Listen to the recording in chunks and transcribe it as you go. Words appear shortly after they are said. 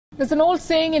There's an old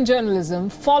saying in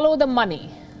journalism, follow the money.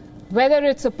 Whether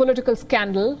it's a political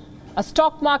scandal, a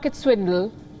stock market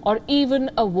swindle, or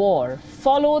even a war,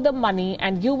 follow the money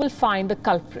and you will find the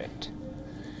culprit.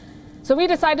 So we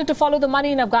decided to follow the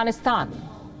money in Afghanistan.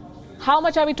 How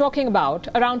much are we talking about?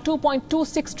 Around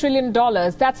 $2.26 trillion.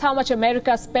 That's how much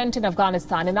America spent in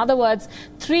Afghanistan. In other words,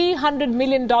 $300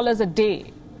 million a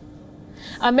day.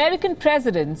 American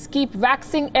presidents keep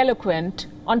waxing eloquent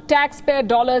on taxpayer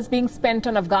dollars being spent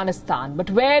on Afghanistan. But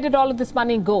where did all of this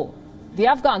money go? The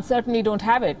Afghans certainly don't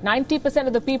have it. 90%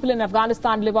 of the people in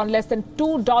Afghanistan live on less than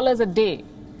 $2 a day.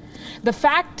 The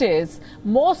fact is,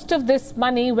 most of this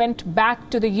money went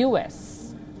back to the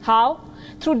US. How?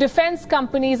 Through defense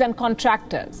companies and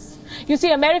contractors. You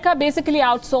see, America basically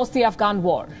outsourced the Afghan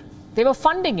war. They were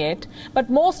funding it, but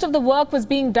most of the work was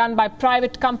being done by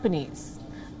private companies.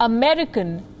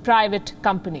 American private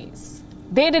companies.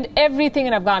 They did everything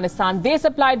in Afghanistan. They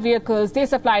supplied vehicles, they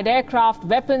supplied aircraft,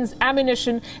 weapons,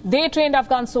 ammunition. They trained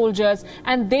Afghan soldiers,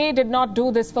 and they did not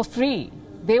do this for free.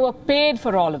 They were paid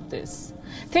for all of this.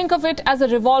 Think of it as a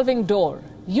revolving door.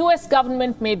 US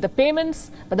government made the payments,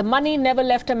 but the money never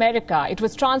left America. It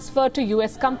was transferred to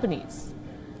US companies.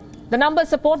 The numbers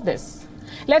support this.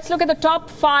 Let's look at the top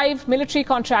 5 military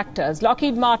contractors: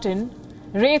 Lockheed Martin,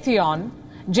 Raytheon,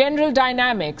 General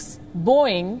Dynamics,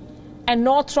 Boeing, and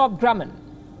Northrop Grumman.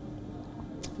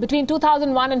 Between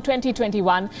 2001 and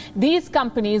 2021, these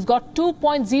companies got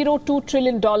 $2.02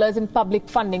 trillion in public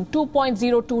funding.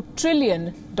 $2.02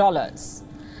 trillion.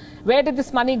 Where did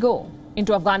this money go?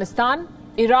 Into Afghanistan,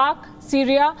 Iraq,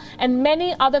 Syria, and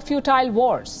many other futile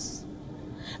wars.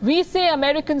 We say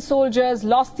American soldiers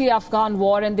lost the Afghan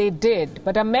war, and they did,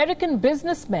 but American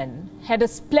businessmen had a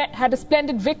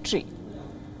splendid victory.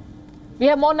 We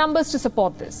have more numbers to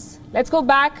support this. Let's go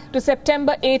back to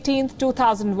September 18th,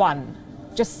 2001,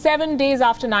 just 7 days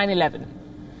after 9/11.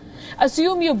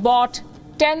 Assume you bought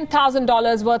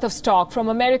 $10,000 worth of stock from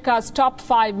America's top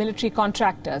 5 military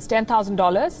contractors,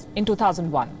 $10,000 in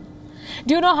 2001.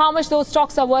 Do you know how much those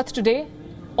stocks are worth today?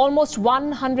 Almost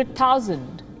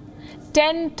 $100,000.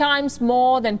 10 times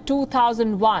more than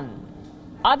 2001.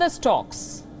 Other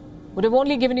stocks would have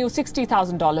only given you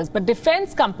 $60,000, but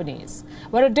defense companies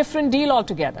were a different deal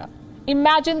altogether.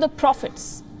 Imagine the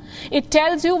profits. It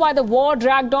tells you why the war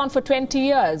dragged on for 20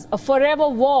 years. A forever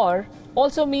war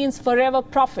also means forever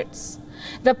profits.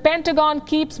 The Pentagon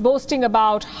keeps boasting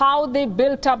about how they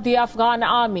built up the Afghan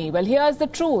army. Well, here's the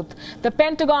truth. The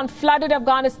Pentagon flooded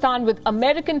Afghanistan with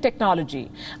American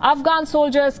technology. Afghan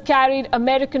soldiers carried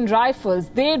American rifles.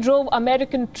 They drove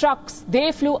American trucks.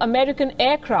 They flew American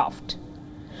aircraft.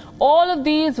 All of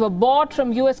these were bought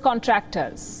from US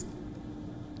contractors.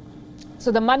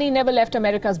 So the money never left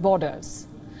America's borders.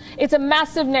 It's a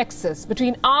massive nexus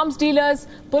between arms dealers,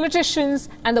 politicians,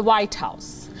 and the White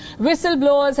House.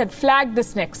 Whistleblowers had flagged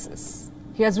this nexus.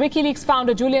 Here's WikiLeaks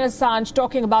founder Julian Assange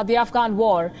talking about the Afghan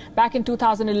war back in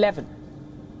 2011.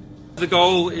 The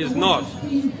goal is not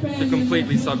to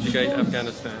completely subjugate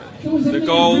Afghanistan. The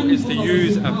goal is to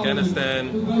use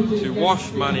Afghanistan to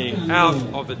wash money out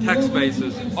of the tax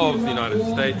bases of the United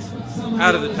States,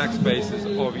 out of the tax bases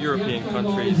of European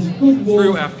countries,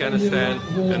 through Afghanistan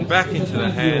and back into the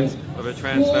hands of a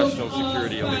transnational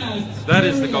security elite. That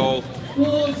is the goal,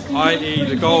 i.e.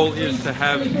 the goal is to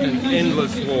have an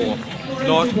endless war,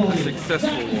 not a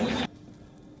successful war.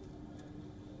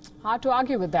 Hard to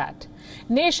argue with that.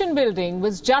 Nation building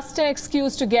was just an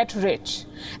excuse to get rich.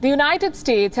 The United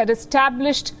States had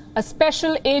established a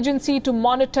special agency to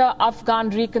monitor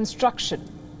Afghan reconstruction.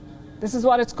 This is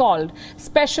what it's called,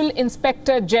 Special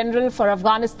Inspector General for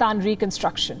Afghanistan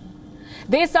Reconstruction.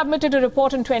 They submitted a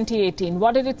report in 2018.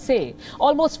 What did it say?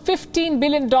 Almost $15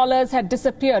 billion had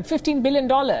disappeared. $15 billion.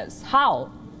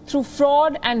 How? Through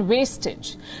fraud and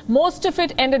wastage. Most of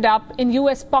it ended up in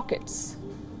US pockets.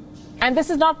 And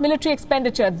this is not military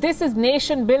expenditure. This is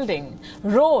nation building.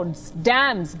 Roads,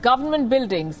 dams, government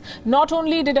buildings. Not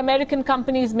only did American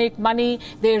companies make money,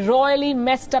 they royally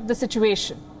messed up the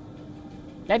situation.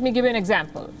 Let me give you an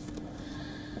example.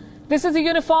 This is the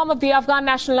uniform of the Afghan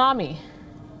National Army.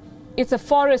 It's a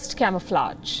forest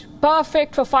camouflage,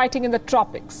 perfect for fighting in the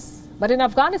tropics. But in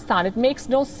Afghanistan, it makes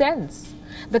no sense.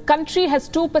 The country has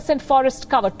 2% forest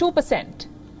cover, 2%.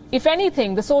 If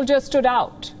anything, the soldiers stood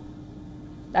out.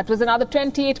 That was another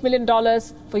 $28 million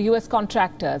for US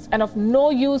contractors and of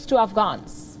no use to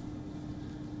Afghans.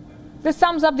 This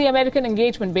sums up the American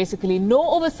engagement basically. No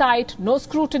oversight, no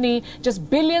scrutiny, just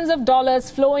billions of dollars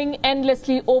flowing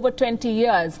endlessly over 20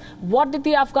 years. What did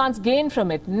the Afghans gain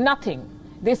from it? Nothing.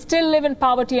 They still live in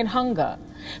poverty and hunger.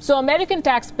 So American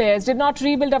taxpayers did not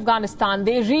rebuild Afghanistan,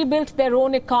 they rebuilt their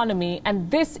own economy, and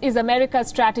this is America's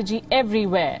strategy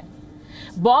everywhere.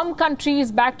 Bomb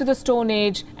countries back to the Stone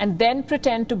Age and then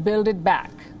pretend to build it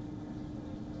back.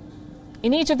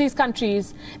 In each of these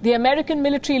countries, the American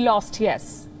military lost,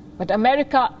 yes, but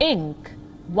America, Inc.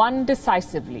 won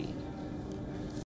decisively.